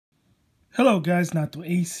Hello guys, Nato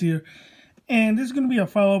Ace here, and this is going to be a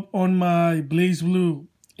follow-up on my BlazBlue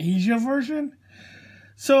Asia version.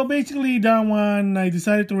 So basically that one, I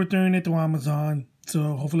decided to return it to Amazon,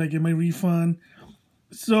 so hopefully I get my refund.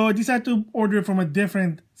 So I decided to order it from a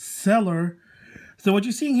different seller. So what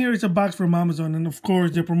you're seeing here is a box from Amazon, and of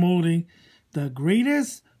course they're promoting The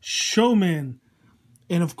Greatest Showman.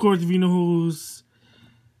 And of course, if you know who's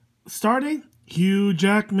starting, Hugh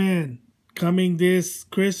Jackman, coming this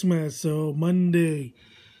Christmas, so Monday.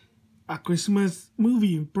 A Christmas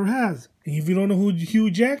movie, perhaps. And if you don't know who Hugh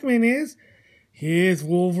Jackman is, he's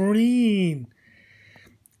Wolverine.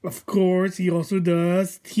 Of course, he also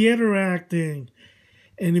does theater acting.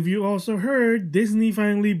 And if you also heard, Disney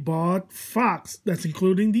finally bought Fox. That's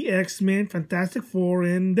including the X-Men, Fantastic Four,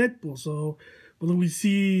 and Deadpool. So, will we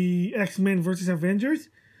see X-Men versus Avengers?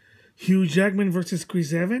 Hugh Jackman versus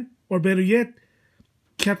Chris Evans? Or better yet,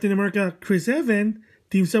 Captain America Chris Evans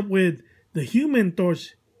teams up with the Human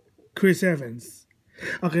Torch Chris Evans.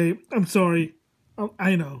 Okay, I'm sorry.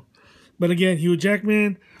 I know. But again, Hugh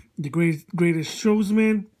Jackman, the greatest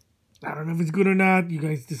showsman. I don't know if it's good or not. You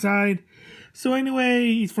guys decide. So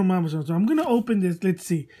anyway, it's from Amazon. So I'm going to open this. Let's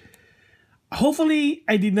see. Hopefully,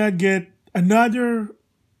 I did not get another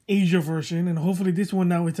Asia version. And hopefully this one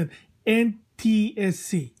now is an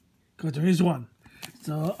NTSC. Because there is one.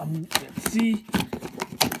 So let's see.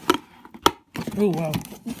 Oh, wow.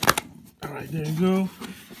 All right, there you go.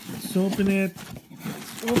 Let's open it.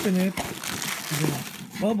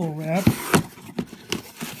 Bubble wrap.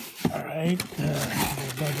 All right.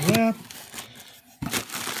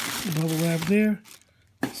 Bubble wrap there.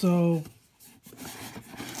 So,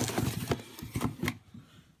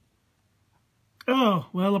 oh,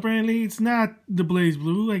 well, apparently it's not the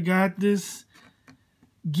BlazBlue. I got this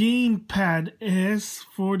Gamepad S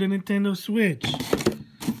for the Nintendo Switch.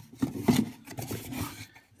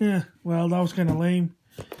 Yeah, well, that was kind of lame.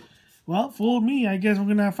 Well, fooled me. I guess we're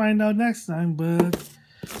going to find out next time, but...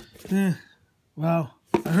 well,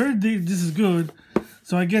 I heard this is good,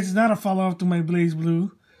 so I guess it's not a follow-up to my BlazBlue.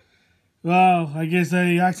 Well, I guess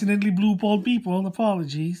I accidentally blue-polled people.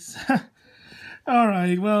 Apologies.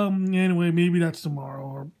 Alright, well, anyway, maybe that's tomorrow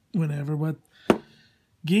or whenever, but...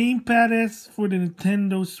 Gamepad S for the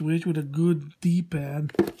Nintendo Switch with a good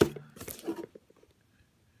D-pad.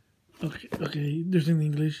 Okay, there's in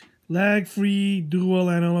English. Lag-free, dual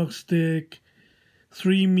analog stick,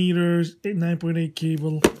 3 meters, 9.8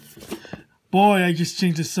 cable. Boy, I just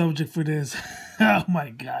changed the subject for this. Oh my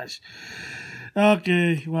gosh.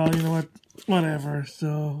 Okay, well, you know what? Whatever.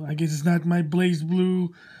 So, I guess it's not my BlazBlue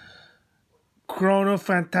Chrono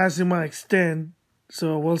Phantasma Extend.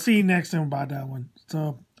 So, we'll see next time about that one.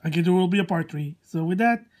 So, I guess there will be a part 3. So, with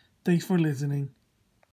that, thanks for listening.